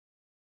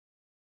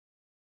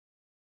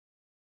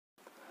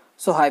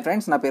So hi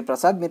friends, నా పేరు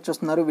ప్రసాద్. మీరు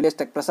చూస్తున్నారు village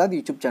tech Prasad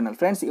YouTube channel.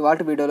 Friends,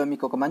 ఇవాళ వీడియోలో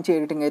మీకు ఒక మంచి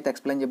ఎడిటింగ్ అయితే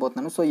ఎక్స్ప్లెయిన్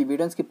చేయబోతున్నాను. సో ఈ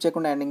వీడియోని స్కిప్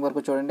చేయకుండా ఎండింగ్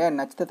వరకు చూడండి. అండ్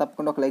నచ్చితే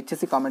తప్పకుండా ఒక లైక్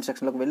చేసి కామెంట్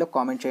సెక్షన్లోకి వెళ్ళి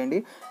కామెంట్ చేయండి.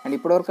 అండ్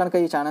ఇప్పటివరకు కనుక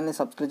ఈ ఛానల్ని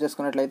సబ్స్క్రైబ్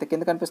చేసుకున్నట్లయితే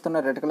కింద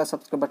కనిపిస్తున్న రెడ్ కలర్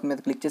సబ్స్క్రైబ్ బటన్ మీద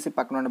క్లిక్ చేసి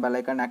పక్కన ఉన్న బెల్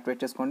ఐకాన్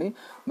యాక్టివేట్ చేసుకోండి.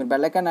 మీరు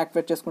బెల్ ఐకాన్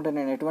యాక్టివేట్ చేసుకుంటే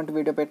నేను ఎటువంటి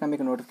వీడియో పెట్టినా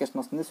మీకు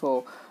నోటిఫికేషన్ వస్తుంది. సో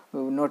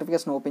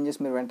నోటిఫికేషన్ ఓపెన్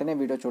చేసి మీరు వెంటనే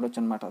వీడియో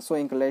చూడొచ్చు అనమాట. సో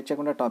ఇంకా లేట్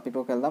చేయకుండా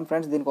టాపిక్లోకి వెళ్దాం.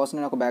 ఫ్రెండ్స్, దీనికోసం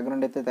నేను ఒక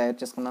బ్యాక్గ్రౌండ్ అయితే తయారు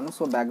చేసుకున్నాను.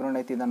 సో బ్యాక్గ్రౌండ్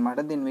అయితే ఇదనమాట.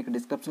 దీన్ని మీకు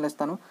డిస్క్రిప్షన్లో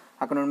ఇస్తాను.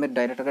 అక్కడ నుండి మీరు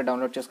డైరెక్ట్గా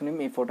డౌన్లోడ్ చేసుకుని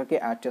మీ ఫోటోకి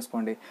యాడ్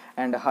చేసుకోండి.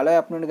 అండ్ హలో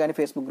యాప్ నుండి కానీ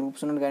ఫేస్బుక్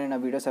గ్రూప్స్ నుండి కానీ నా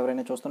వీడియోస్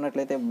ఎవరైనా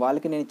చూస్తున్నట్లయితే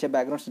వాళ్ళకి నేను ఇచ్చే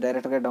బ్యాక్గ్రౌండ్స్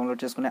డైరెక్ట్గా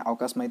డౌన్లోడ్ చేసుకునే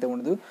అవకాశం అయితే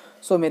ఉండదు.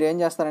 సో మీరు ఏం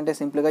చేస్తారంటే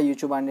సింపుల్గా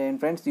యూట్యూబ్ ఆన్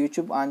చేయండి ఫ్రెండ్స్.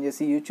 యూట్యూబ్ ఆన్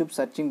చేసి యూట్యూబ్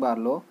సర్చింగ్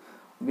బార్లో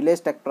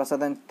విలేజ్ టెక్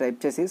ప్రసాద్ అని టైప్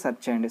చేసి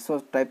సెర్చ్ చేయండి.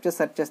 సో టైప్ చేసి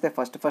సెర్చ్ చేస్తే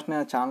ఫస్ట్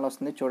నేను ఛానల్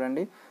వస్తుంది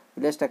చూడండి.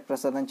 విలేజ్ టెక్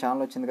ప్రసాద్ అని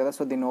ఛానల్ వచ్చింది కదా.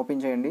 సో దీన్ని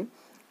ఓపెన్ చేయండి.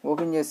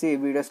 ఓపెన్ చేసి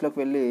వీడియోస్లోకి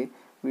వెళ్ళి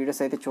వీడియోస్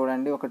అయితే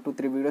చూడండి. ఒక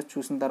 2-3 వీడియోస్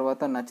చూసిన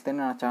తర్వాత నచ్చితే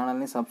నా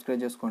ఛానల్ని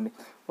సబ్స్క్రైబ్ చేసుకోండి.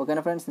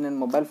 ఓకేనా ఫ్రెండ్స్, నేను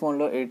మొబైల్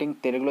ఫోన్లో ఎడిటింగ్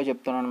తెలుగులో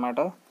చెప్తున్నాను అనమాట.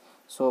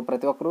 సో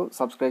ప్రతి ఒక్కరూ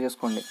సబ్స్క్రైబ్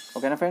చేసుకోండి.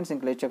 ఓకేనా ఫ్రెండ్స్,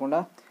 ఇంక లేట్ చేయకుండా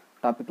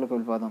టాపిక్లోకి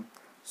వెళ్ళిపోదాం.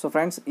 సో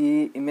ఫ్రెండ్స్, ఈ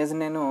ఇమేజ్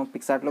నేను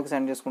పిక్సార్ట్లోకి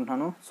సెండ్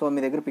చేసుకుంటున్నాను. సో మీ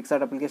దగ్గర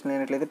పిక్సార్ట్ అప్లికేషన్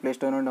లేనట్లయితే ప్లే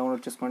స్టోర్ నుండి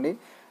డౌన్లోడ్ చేసుకోండి.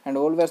 అండ్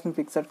ఓల్డ్ వెర్షన్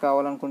పిక్సార్ట్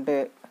కావాలనుకుంటే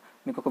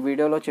మీకు ఒక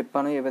వీడియోలో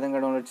చెప్పాను ఏ విధంగా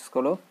డౌన్లోడ్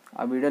చేసుకోవాలో.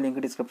 ఆ వీడియో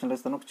లింక్ డిస్క్రిప్షన్లో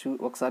ఇస్తాను.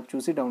 ఒకసారి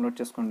చూసి డౌన్లోడ్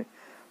చేసుకోండి.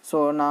 సో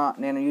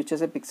నేను యూజ్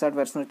చేసే పిక్సార్ట్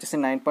వెర్షన్ వచ్చేసి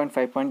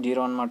 9.5.0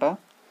 అనమాట.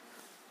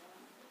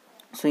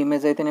 సో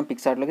ఇమేజ్ అయితే నేను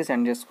పిక్సార్ట్లోకి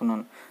సెండ్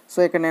చేసుకున్నాను. సో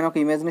ఇక్కడ నేను ఒక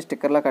ఇమేజ్ని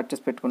స్టిక్కర్లా కట్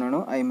చేసి పెట్టుకున్నాను.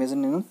 ఆ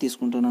ఇమేజ్ని నేను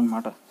తీసుకుంటాను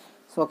అనమాట.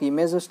 సో ఒక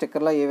ఇమేజ్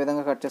స్టిక్కర్లా ఏ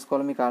విధంగా కట్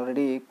చేసుకోవాలో మీకు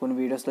ఆల్రెడీ కొన్ని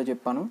వీడియోస్లో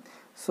చెప్పాను.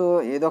 సో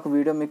ఏదో ఒక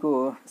వీడియో మీకు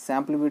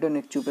శాంపుల్ వీడియో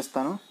నీకు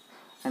చూపిస్తాను.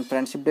 అండ్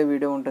ఫ్రెండ్షిప్ డే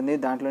వీడియో ఉంటుంది,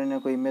 దాంట్లో నేను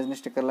ఒక ఇమేజ్ని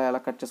స్టిక్కర్లా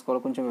ఎలా కట్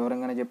చేసుకోవాలో కొంచెం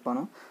వివరంగానే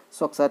చెప్పాను. సో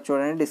ఒకసారి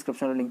చూడండి,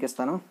 డిస్క్రిప్షన్లో లింక్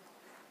ఇస్తాను.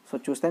 సో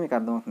చూస్తే మీకు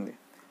అర్థమవుతుంది.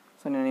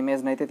 సో నేను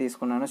ఇమేజ్ని అయితే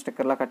తీసుకున్నాను,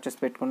 స్టిక్కర్లా కట్ చేసి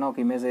పెట్టుకున్న ఒక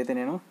ఇమేజ్ అయితే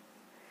నేను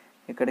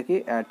ఇక్కడికి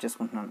యాడ్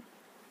చేసుకుంటున్నాను.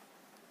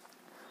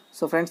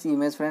 సో ఫ్రెండ్స్, ఈ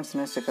ఇమేజ్ ఫ్రెండ్స్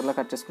నేను స్టిక్కర్లో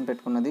కట్ చేసుకుని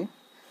పెట్టుకున్నది.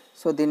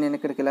 సో దీన్ని నేను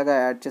ఇక్కడికి ఇలాగా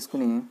యాడ్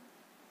చేసుకుని,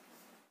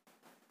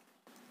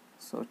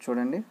 సో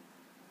చూడండి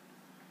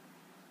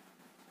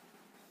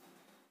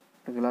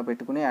ఇక్కడికి ఇలా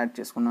పెట్టుకుని యాడ్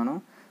చేసుకున్నాను.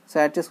 సో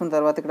యాడ్ చేసుకున్న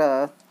తర్వాత ఇక్కడ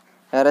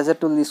ఎరేజర్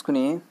టూల్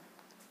తీసుకుని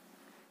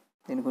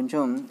దీన్ని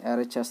కొంచెం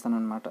ఎరేజ్ చేస్తాను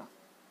అనమాట.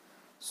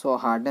 So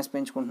hardness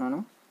పెంచుకుంటున్నాను.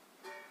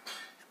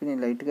 నేను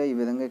లైట్గా ఈ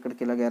విధంగా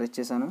ఇక్కడికి ఇలాగ ఎరేజ్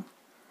చేశాను.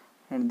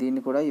 అండ్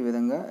దీన్ని కూడా ఈ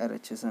విధంగా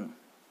ఎరేజ్ చేశాను.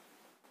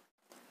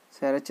 సో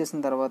ఎరేజ్ చేసిన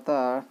తర్వాత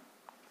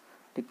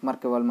టిక్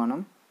మార్క్ ఇవ్వాలి మనం.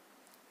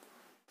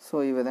 సో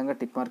ఈ విధంగా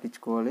టిక్ మార్క్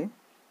ఇచ్చుకోవాలి.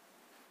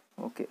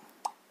 ఓకే,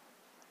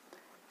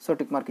 సో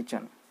టిక్ మార్క్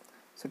ఇచ్చాను.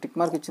 సో టిక్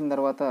మార్క్ ఇచ్చిన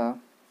తర్వాత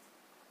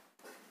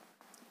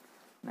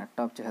నెట్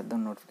ఆఫ్ చేద్దాం,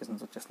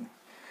 నోటిఫికేషన్స్ వచ్చేస్తున్నాయి.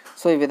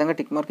 సో ఈ విధంగా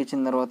టిక్ మార్క్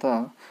ఇచ్చిన తర్వాత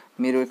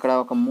మీరు ఇక్కడ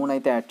ఒక మూన్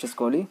అయితే యాడ్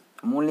చేసుకోవాలి.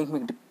 మూన్ లింక్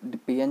మీకు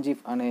పిఎన్జీ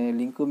అనే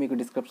లింక్ మీకు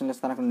డిస్క్రిప్షన్లో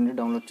ఇస్తాను, అక్కడ నుండి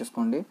డౌన్లోడ్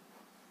చేసుకోండి.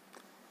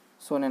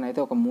 సో నేనైతే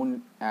ఒక మూన్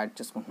యాడ్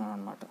చేసుకుంటున్నాను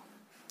అనమాట.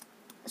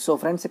 సో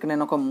ఫ్రెండ్స్, ఇక్కడ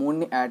నేను ఒక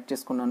మూన్ని యాడ్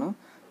చేసుకున్నాను.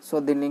 సో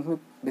దీని లింక్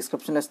మీకు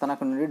డిస్క్రిప్షన్లో ఇస్తాను,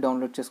 అక్కడ నుండి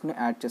డౌన్లోడ్ చేసుకుని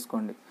యాడ్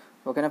చేసుకోండి.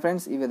 ఓకేనా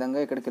ఫ్రెండ్స్, ఈ విధంగా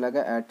ఇక్కడికి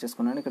ఇలాగా యాడ్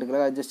చేసుకున్నాను. ఇక్కడికి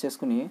ఇలాగా అడ్జస్ట్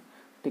చేసుకుని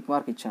టిక్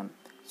మార్క్ ఇచ్చాను.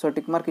 సో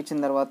టిక్ మార్క్ ఇచ్చిన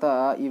తర్వాత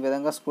ఈ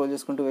విధంగా స్క్రోల్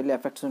చేసుకుంటూ వెళ్ళి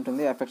ఎఫెక్ట్స్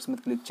ఉంటుంది, ఎఫెక్ట్స్ మీద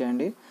క్లిక్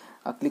చేయండి.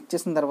 ఆ క్లిక్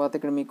చేసిన తర్వాత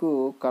ఇక్కడ మీకు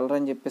కలర్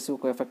అని చెప్పేసి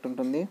ఒక ఎఫెక్ట్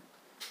ఉంటుంది.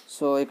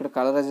 సో ఇక్కడ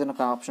కలరైజ్ అని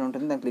ఒక ఆప్షన్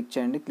ఉంటుంది, దాన్ని క్లిక్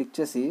చేయండి. క్లిక్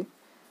చేసి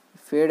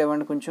ఫేడ్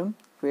ఇవ్వండి. కొంచెం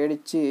ఫేడ్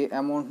ఇచ్చి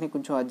అమౌంట్ని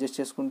కొంచెం అడ్జస్ట్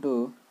చేసుకుంటూ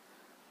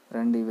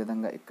రండి. ఈ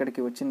విధంగా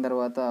ఇక్కడికి వచ్చిన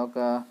తర్వాత ఒక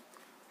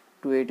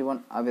 281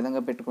 ఆ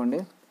విధంగా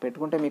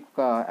పెట్టుకుంటే మీకు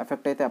ఒక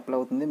ఎఫెక్ట్ అయితే అప్లై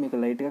అవుతుంది, మీకు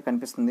లైట్గా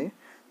కనిపిస్తుంది.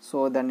 సో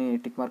దాన్ని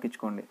టిక్ మార్క్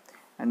ఇచ్చుకోండి.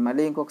 అండ్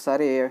మళ్ళీ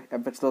ఇంకొకసారి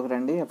ఎఫెక్ట్స్లోకి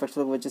రండి.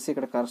 ఎఫెక్ట్స్లోకి వచ్చేసి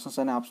ఇక్కడ కరెక్షన్స్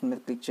అనే ఆప్షన్ మీద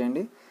క్లిక్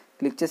చేయండి.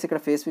 క్లిక్ చేసి ఇక్కడ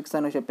ఫేస్ ఫిక్స్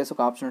అని చెప్పేసి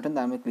ఒక ఆప్షన్ ఉంటుంది,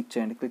 దాని మీద క్లిక్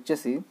చేయండి. క్లిక్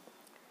చేసి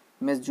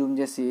ఇమేజ్ జూమ్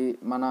చేసి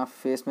మన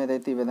ఫేస్ మీద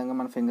అయితే ఈ విధంగా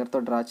మన ఫింగర్తో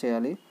డ్రా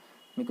చేయాలి.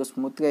 మీకు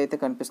స్మూత్గా అయితే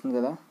కనిపిస్తుంది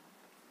కదా.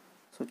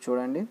 సో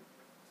చూడండి,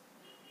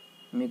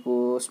 మీకు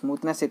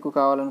స్మూత్నెస్ ఎక్కువ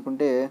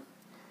కావాలనుకుంటే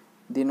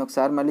దీన్ని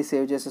ఒకసారి మళ్ళీ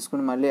సేవ్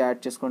చేసేసుకుని మళ్ళీ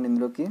యాడ్ చేసుకోండి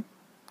ఇందులోకి.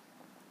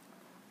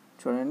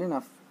 చూడండి, నా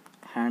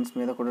హ్యాండ్స్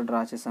మీద కూడా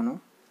డ్రా చేశాను.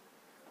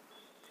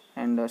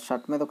 అండ్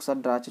షర్ట్ మీద ఒకసారి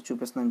డ్రా చేసి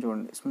చూపిస్తున్నాను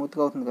చూడండి,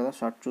 స్మూత్గా అవుతుంది కదా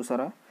షర్ట్,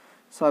 చూసారా.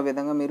 సో ఆ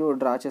విధంగా మీరు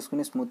డ్రా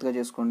చేసుకుని స్మూత్గా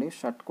చేసుకోండి.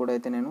 షర్ట్ కూడా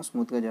అయితే నేను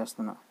స్మూత్గా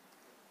చేస్తున్నా.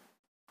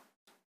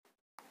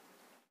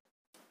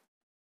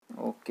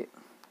 ఓకే,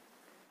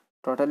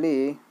 టోటల్లీ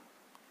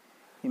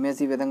ఇమేజ్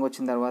ఈ విధంగా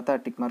వచ్చిన తర్వాత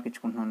టిక్ మార్క్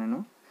ఇచ్చుకుంటున్నాను నేను.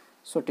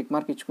 సో టిక్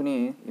మార్క్ ఇచ్చుకుని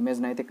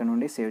ఇమేజ్ని అయితే ఇక్కడ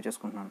నుండి సేవ్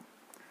చేసుకుంటున్నాను.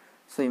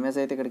 సో ఇమేజ్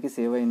అయితే ఇక్కడికి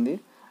సేవ్ అయింది.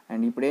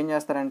 అండ్ ఇప్పుడు ఏం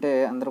చేస్తారంటే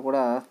అందరూ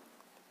కూడా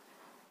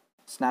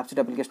స్నాప్సీడ్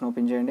అప్లికేషన్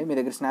ఓపెన్ చేయండి. మీ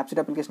దగ్గర స్నాప్సీడ్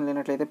అప్లికేషన్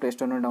లేనట్లయితే ప్లే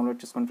స్టోర్ నుండి డౌన్లోడ్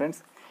చేసుకోండి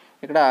ఫ్రెండ్స్.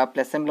 ఇక్కడ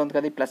ప్లస్ సింబల్ ఉంది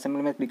కదా, ఈ ప్లస్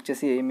సింబల్ మీద క్లిక్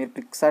చేసి మీరు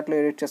పిక్సార్ట్లో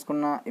ఎడిట్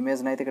చేసుకున్న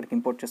ఇమేజ్ని అయితే ఇక్కడికి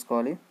ఇంపోర్ట్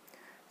చేసుకోవాలి.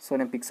 సో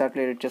నేను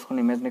పిక్సార్ట్లో ఎడిట్ చేసుకున్న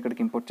ఇమేజ్ని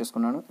ఇక్కడికి ఇంపోర్ట్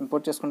చేసుకున్నాను.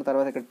 ఇంపోర్ట్ చేసుకున్న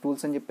తర్వాత ఇక్కడ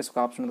టూల్స్ అని చెప్పేసి ఒక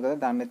ఆప్షన్ ఉంది కదా,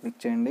 దాని మీద క్లిక్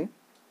చేయండి.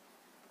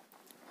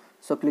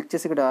 సో క్లిక్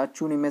చేసి ఇక్కడ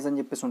చూన్ ఇమేజ్ అని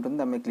చెప్పేసి ఉంటుంది,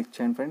 దాని మీద క్లిక్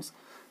చేయండి ఫ్రెండ్స్.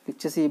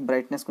 క్లిక్ చేసి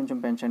బ్రైట్నెస్ కొంచెం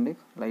పెంచండి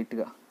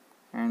లైట్గా,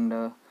 అండ్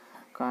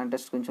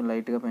కాంట్రాస్ట్ కొంచెం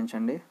లైట్గా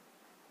పెంచండి,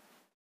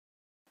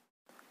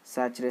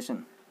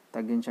 సాచురేషన్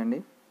తగ్గించండి,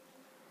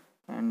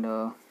 అండ్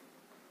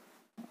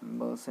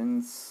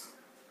సెన్స్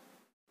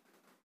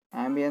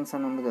యాంబియన్స్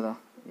అని ఉంది కదా,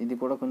 ఇది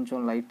కూడా కొంచెం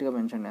లైట్గా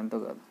పెంచండి, ఎంతో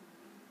కాదు.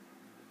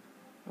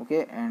 ఓకే,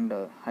 అండ్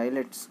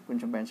హైలైట్స్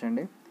కొంచెం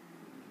పెంచండి,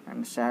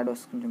 అండ్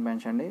షాడోస్ కొంచెం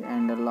పెంచండి.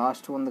 అండ్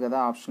లాస్ట్ ఉంది కదా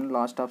ఆప్షన్,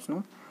 లాస్ట్ ఆప్షన్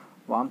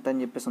వామ్త్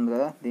అని చెప్పేసి ఉంది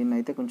కదా, దీన్ని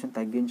అయితే కొంచెం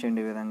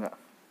తగ్గించండి. ఈ విధంగా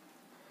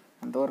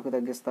ఎంతవరకు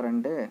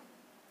తగ్గిస్తారంటే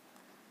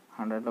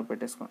 100లో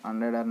పెట్టేసుకో,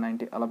 100 or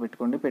 90 అలా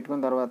పెట్టుకోండి.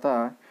 పెట్టుకున్న తర్వాత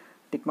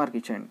టిక్ మార్క్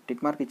ఇచ్చేయండి.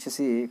 టిక్ మార్క్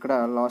ఇచ్చేసి ఇక్కడ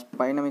లాస్ట్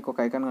పైన మీకు ఒక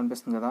ఐకాన్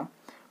కనిపిస్తుంది కదా,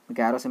 మీకు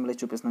యారో సింబల్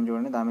చూపిస్తున్నాను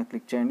చూడండి, దాని మీద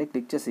క్లిక్ చేయండి.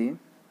 క్లిక్ చేసి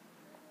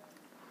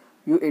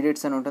వ్యూ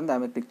ఎడిట్స్ అని ఉంటుంది,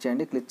 దాని మీద క్లిక్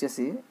చేయండి. క్లిక్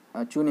చేసి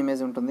చూన్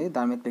ఇమేజ్ ఉంటుంది,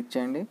 దాని మీద క్లిక్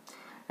చేయండి.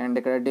 అండ్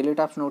ఇక్కడ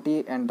డిలీట్ ఆప్షన్ ఒకటి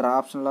అండ్ డ్రా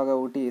ఆప్షన్ లాగా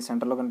ఒకటి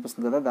సెంటర్లో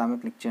కనిపిస్తుంది కదా, దాని మీద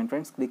క్లిక్ చేయండి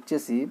ఫ్రెండ్స్. క్లిక్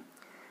చేసి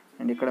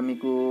అండ్ ఇక్కడ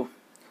మీకు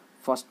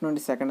ఫస్ట్ నుండి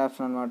సెకండ్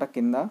ఆప్షన్ అనమాట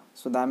కింద.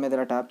 సో దాని మీద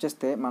ఇలా ట్యాప్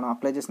చేస్తే మనం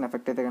అప్లై చేసిన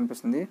ఎఫెక్ట్ అయితే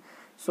కనిపిస్తుంది.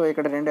 సో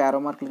ఇక్కడ 2 యారో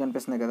మార్కులు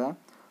కనిపిస్తున్నాయి కదా,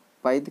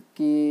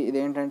 పైకి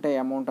ఇదేంటంటే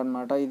అమౌంట్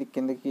అనమాట, ఇది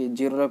కిందకి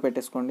 0లో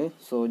పెట్టేసుకోండి.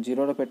 సో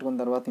 0లో పెట్టుకున్న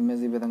తర్వాత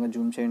ఇమేజ్ ఈ విధంగా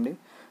జూమ్ చేయండి.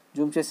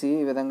 జూమ్ చేసి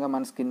ఈ విధంగా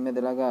మన స్కిన్ మీద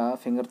ఇలాగా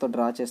ఫింగర్తో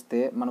డ్రా చేస్తే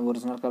మన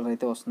ఒరిజినల్ కలర్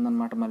అయితే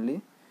వస్తుందన్నమాట మళ్ళీ.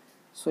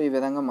 సో ఈ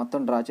విధంగా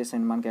మొత్తం డ్రా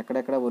చేసేయండి, మనకి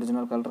ఎక్కడెక్కడ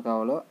ఒరిజినల్ కలర్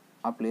కావాలో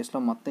ఆ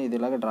ప్లేస్లో మొత్తం ఇది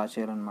ఇలాగా డ్రా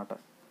చేయాలన్నమాట.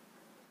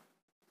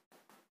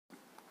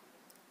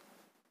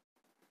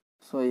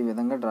 సో ఈ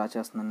విధంగా డ్రా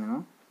చేస్తున్నాను నేను,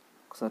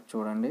 ఒకసారి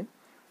చూడండి.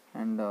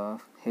 అండ్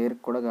హెయిర్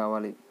కూడా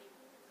కావాలి.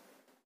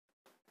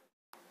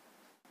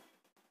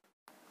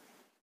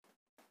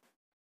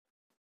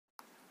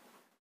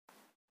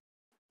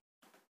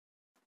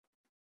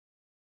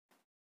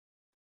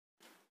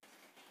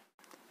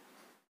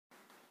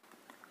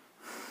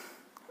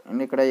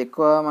 అండ్ ఇక్కడ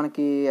ఎక్కువ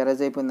మనకి ఎరేజ్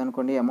అయిపోయింది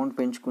అనుకోండి, అమౌంట్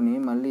పెంచుకుని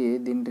మళ్ళీ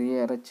దీన్ని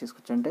రీఅరేంజ్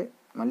చేసుకోవచ్చు, అంటే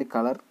మళ్ళీ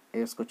కలర్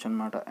వేసుకోవచ్చు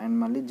అనమాట. అండ్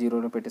మళ్ళీ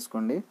 0లో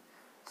పెట్టేసుకోండి.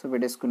 సో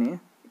పెట్టేసుకుని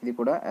ఇది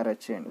కూడా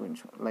ఎరేజ్ చేయండి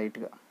కొంచెం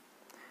లైట్గా,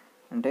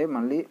 అంటే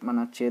మళ్ళీ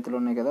మన చేతులు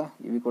ఉన్నాయి కదా,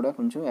 ఇవి కూడా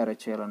కొంచెం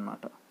ఎరేజ్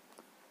చేయాలన్నమాట.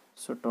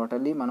 సో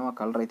టోటల్లీ మనం ఆ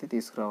కలర్ అయితే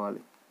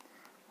తీసుకురావాలి,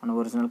 మన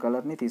ఒరిజినల్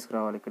కలర్ని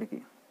తీసుకురావాలి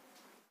ఇక్కడికి.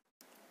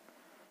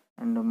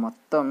 అండ్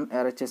మొత్తం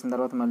ఎరేజ్ చేసిన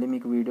తర్వాత మళ్ళీ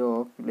మీకు వీడియో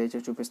ప్లే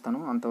చేసి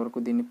చూపిస్తాను,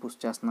 అంతవరకు దీన్ని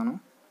పుష్ చేస్తున్నాను.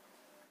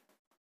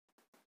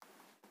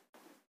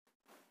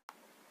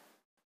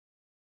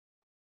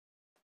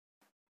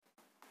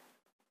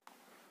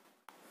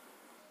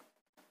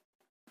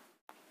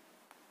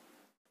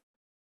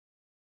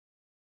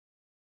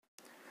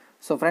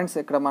 సో ఫ్రెండ్స్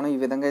ఇక్కడ మనం ఈ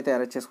విధంగా అయితే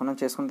అరేంజ్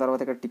చేసుకున్న తర్వాత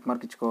ఇక్కడ టిక్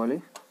మార్క్ ఇచ్చుకోవాలి.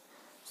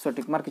 సో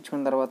టిక్ మార్క్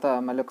ఇచ్చుకున్న తర్వాత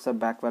మళ్ళీ ఒకసారి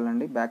బ్యాక్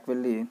వెళ్ళండి. బ్యాక్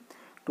వెళ్ళి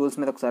టూల్స్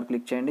మీద ఒకసారి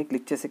క్లిక్ చేయండి.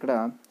 క్లిక్ చేసి ఇక్కడ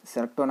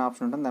సెలెక్ట్ అనే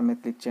ఆప్షన్ ఉంటుంది, దాని మీద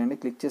క్లిక్ చేయండి.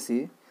 క్లిక్ చేసి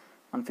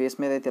మన ఫేస్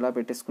మీద అయితే ఇలా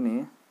పెట్టేసుకుని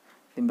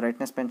దీని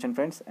బ్రైట్నెస్ పెంచండి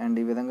ఫ్రెండ్స్. అండ్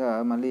ఈ విధంగా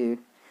మళ్ళీ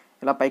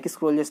ఇలా పైకి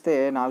స్క్రోల్ చేస్తే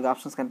 4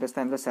 ఆప్షన్స్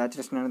కనిపిస్తాయి, అందులో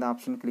సాచురేషన్ అనేది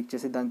ఆప్షన్ క్లిక్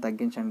చేసి దాన్ని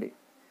తగ్గించండి.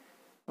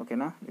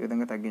 ఓకేనా, ఈ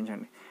విధంగా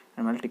తగ్గించండి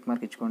అండ్ మళ్ళీ టిక్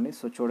మార్క్ ఇచ్చుకోండి.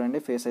 సో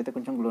చూడండి ఫేస్ అయితే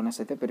కొంచెం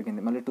గ్లోనెస్ అయితే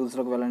పెరిగింది. మళ్ళీ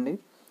టూల్స్లోకి వెళ్ళండి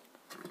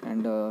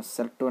అండ్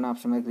సెలెక్ట్ అనే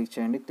ఆప్షన్ మీద క్లిక్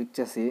చేయండి. క్లిక్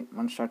చేసి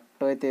మన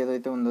షర్ట్ అయితే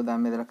ఏదైతే ఉందో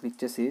దాని మీద ఇలా క్లిక్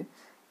చేసి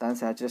దాని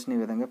సాచురేషన్ ఈ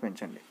విధంగా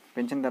పెంచండి.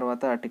 పెంచిన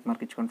తర్వాత టిక్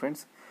మార్క్ ఇచ్చుకోండి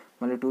ఫ్రెండ్స్.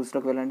 మళ్ళీ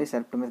టూల్స్లోకి వెళ్ళండి,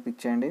 సెలెక్ట్ మీద క్లిక్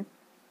చేయండి.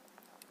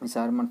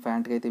 ఈసారి మన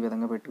ఫ్యాంట్కి అయితే ఈ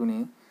విధంగా పెట్టుకుని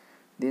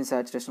దీని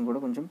సాచురేషన్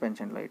కూడా కొంచెం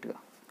పెంచండి లైట్గా.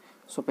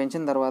 సో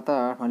పెంచిన తర్వాత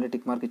మళ్ళీ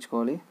టిక్ మార్క్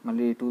ఇచ్చుకోవాలి.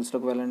 మళ్ళీ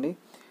టూల్స్లోకి వెళ్ళండి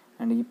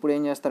అండ్ ఇప్పుడు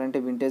ఏం చేస్తారంటే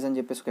వింటేజ్ అని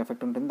చెప్పేసి ఒక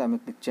ఎఫెక్ట్ ఉంటుంది, దాని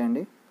మీద క్లిక్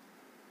చేయండి.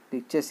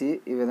 క్లిక్ చేసి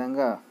ఈ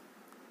విధంగా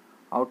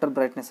అవుటర్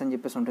బ్రైట్నెస్ అని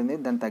చెప్పేసి ఉంటుంది,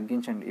 దాన్ని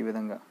తగ్గించండి ఈ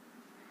విధంగా.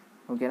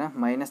 ఓకేనా,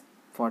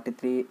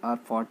 -43 or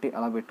 40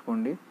 అలా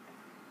పెట్టుకోండి.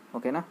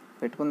 ఓకేనా,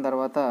 పెట్టుకున్న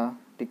తర్వాత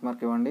టిక్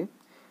మార్క్ ఇవ్వండి.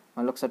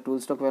 మళ్ళీ ఒకసారి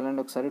టూల్స్లోకి వెళ్ళండి.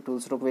 ఒకసారి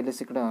టూల్స్లోకి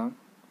వెళ్ళేసి ఇక్కడ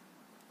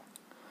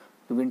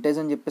వింటేజ్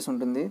అని చెప్పేసి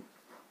ఉంటుంది,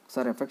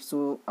 ఒకసారి ఎఫెక్ట్స్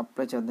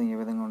అప్లై చేద్దాం ఏ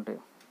విధంగా ఉంటాయి.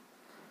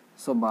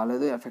 సో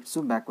బాగాలేదు, ఎఫెక్ట్స్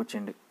బ్యాక్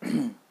వచ్చేయండి.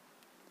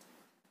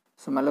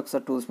 సో మళ్ళీ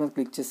ఒకసారి టూల్స్ మీద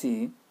క్లిక్ చేసి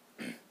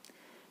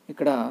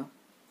ఇక్కడ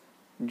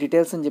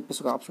డీటెయిల్స్ అని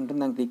చెప్పేసి ఒక ఆప్షన్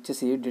ఉంటుంది, దాన్ని క్లిక్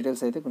చేసి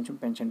డీటెయిల్స్ అయితే కొంచెం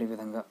పెంచండి. ఈ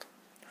విధంగా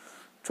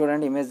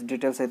చూడండి, ఇమేజ్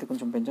డీటెయిల్స్ అయితే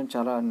కొంచెం పెంచండి,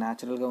 చాలా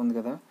న్యాచురల్గా ఉంది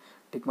కదా.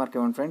 టిక్ మార్క్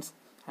ఇవ్వండి ఫ్రెండ్స్.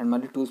 అండ్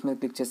మళ్ళీ టూల్స్ మీద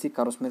క్లిక్ చేసి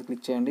కర్వ్స్ మీద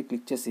క్లిక్ చేయండి.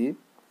 క్లిక్ చేసి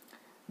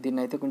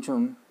దీన్ని అయితే కొంచెం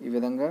ఈ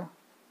విధంగా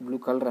బ్లూ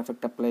కలర్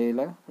ఎఫెక్ట్ అప్లై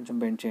అయ్యేలా కొంచెం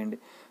బెండ్ చేయండి.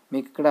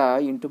 మీకు ఇక్కడ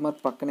ఇంటూ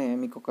మార్క్ పక్కనే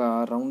మీకు ఒక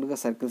రౌండ్గా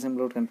సర్కిల్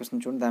సింబల్ ఒకటి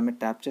కనిపిస్తుంది చూడండి, దాని మీద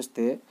ట్యాప్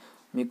చేస్తే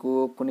మీకు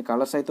కొన్ని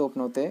కలర్స్ అయితే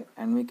ఓపెన్ అవుతాయి.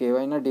 అండ్ మీకు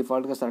ఏవైనా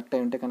డిఫాల్ట్గా సెలెక్ట్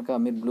అయి ఉంటే కనుక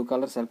మీరు బ్లూ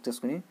కలర్ సెలెక్ట్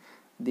చేసుకుని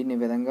దీన్ని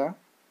ఈ విధంగా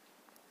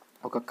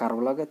ఒక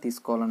కర్వ్లాగా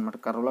తీసుకోవాలన్నమాట,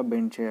 కర్వ్లా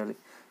బెండ్ చేయాలి.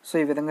 సో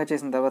ఈ విధంగా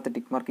చేసిన తర్వాత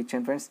టిక్ మార్క్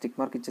ఇచ్చేయండి ఫ్రెండ్స్. టిక్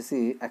మార్క్ ఇచ్చేసి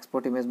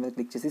ఎక్స్పోర్ట్ ఇమేజ్ మీద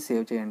క్లిక్ చేసి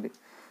సేవ్ చేయండి.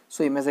 సో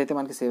ఇమేజ్ అయితే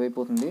మనకి సేవ్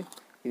అయిపోతుంది,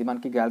 ఇది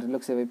మనకి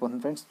గ్యాలరీలోకి సేవ్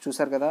అయిపోతుంది ఫ్రెండ్స్.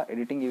 చూసారు కదా,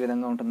 ఎడిటింగ్ ఈ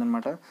విధంగా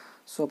ఉంటుందన్నమాట.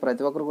 సో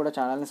ప్రతి ఒక్కరు కూడా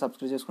ఛానల్ని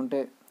సబ్స్క్రైబ్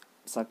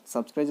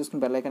చేసుకుని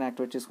బెల్ ఐకాన్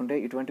యాక్టివేట్ చేసుకుంటే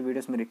ఇటువంటి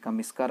వీడియోస్ మీరు ఇంకా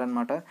మిస్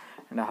కారనమాట.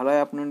 అండ్ హలో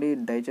యాప్ నుండి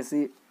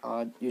దయచేసి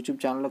యూట్యూబ్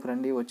ఛానల్లోకి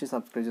రండి, వచ్చి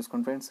సబ్స్క్రైబ్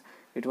చేసుకోండి ఫ్రెండ్స్.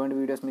 ఇటువంటి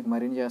వీడియోస్ మీకు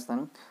మరిన్ని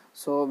చేస్తాను.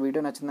 సో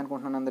వీడియో నచ్చింది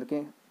అనుకుంటున్నాను అందరికీ.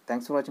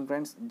 Thanks for watching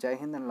friends. జై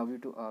Hind and love you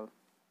to all.